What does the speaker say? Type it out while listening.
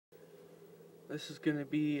This is going to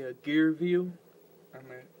be a gear review on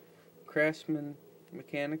the Craftsman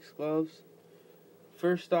mechanics gloves.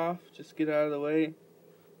 First off, just get out of the way.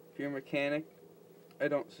 If you're a mechanic, I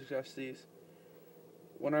don't suggest these.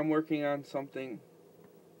 When I'm working on something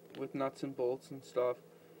with nuts and bolts and stuff,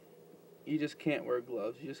 you just can't wear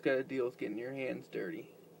gloves. You just got to deal with getting your hands dirty.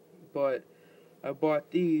 But I bought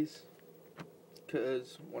these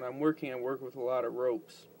because when I'm working, I work with a lot of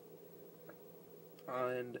ropes.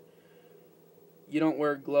 And you don't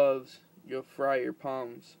wear gloves, you'll fry your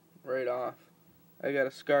palms right off. I got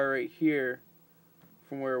a scar right here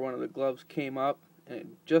from where one of the gloves came up, and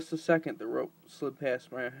in just a second the rope slid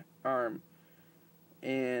past my arm,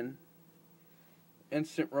 and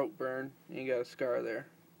instant rope burn, and you got a scar there.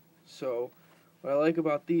 So what I like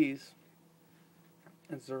about these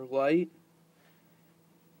is they're light,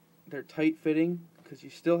 they're tight fitting because you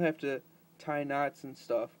still have to tie knots and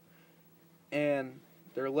stuff, and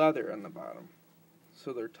they're leather on the bottom,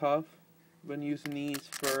 so they're tough. I've been using these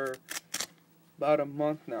for about a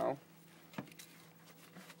month now,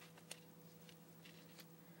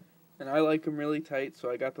 and I like them really tight, so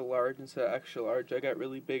I got the large instead of extra large. I got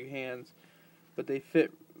really big hands, but they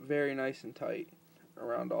fit very nice and tight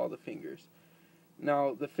around all the fingers.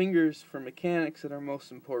 Now, the fingers for mechanics that are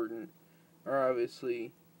most important are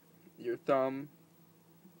obviously your thumb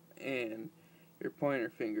and your pointer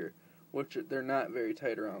finger, which they're not very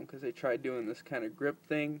tight around because they tried doing this kind of grip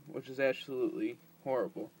thing, which is absolutely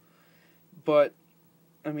horrible. But,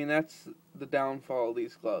 I mean, that's the downfall of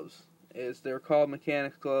these gloves, is they're called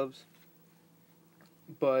mechanics gloves,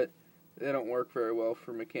 but they don't work very well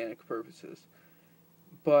for mechanic purposes.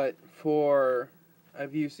 But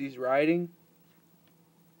I've used these riding,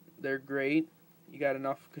 they're great. You got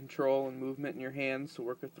enough control and movement in your hands to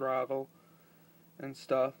work a throttle and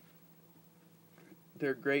stuff.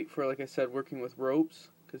 They're great for, like I said, working with ropes,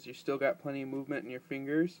 because you still got plenty of movement in your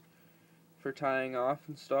fingers for tying off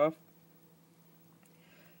and stuff.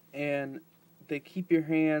 And they keep your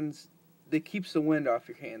hands, they keeps the wind off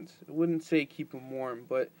your hands. I wouldn't say keep them warm,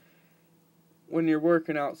 but when you're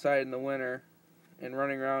working outside in the winter and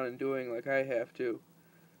running around and doing like I have to,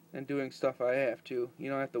 and doing stuff I have to, you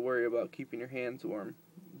don't have to worry about keeping your hands warm.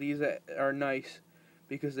 These are nice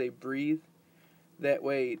because they breathe. That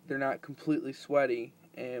way they're not completely sweaty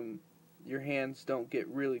and your hands don't get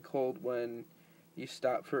really cold when you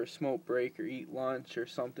stop for a smoke break or eat lunch or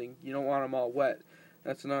something. You don't want them all wet.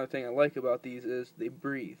 That's another thing I like about these is they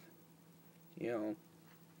breathe, you know.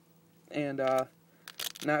 And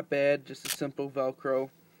not bad, just a simple Velcro.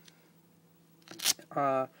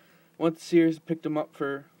 Went to Sears, picked them up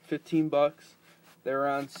for $15. They were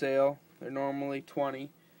on sale. They're normally $20,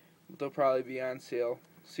 but they'll probably be on sale.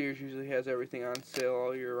 Sears usually has everything on sale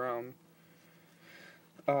all year round.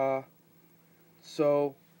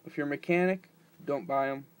 So if you're a mechanic, don't buy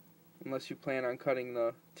them unless you plan on cutting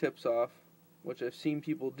the tips off, which I've seen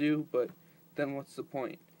people do, but then what's the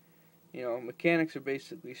point? You know, mechanics are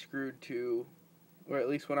basically screwed to, or at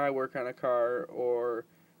least when I work on a car or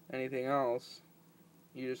anything else,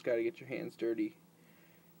 you just got to get your hands dirty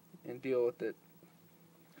and deal with it.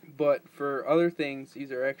 But for other things,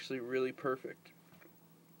 these are actually really perfect,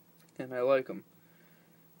 and I like them.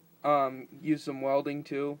 Use some welding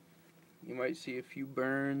too. You might see a few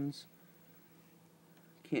burns.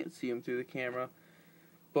 Can't see them through the camera,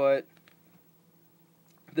 but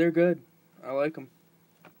they're good. I like them.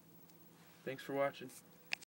 Thanks for watching.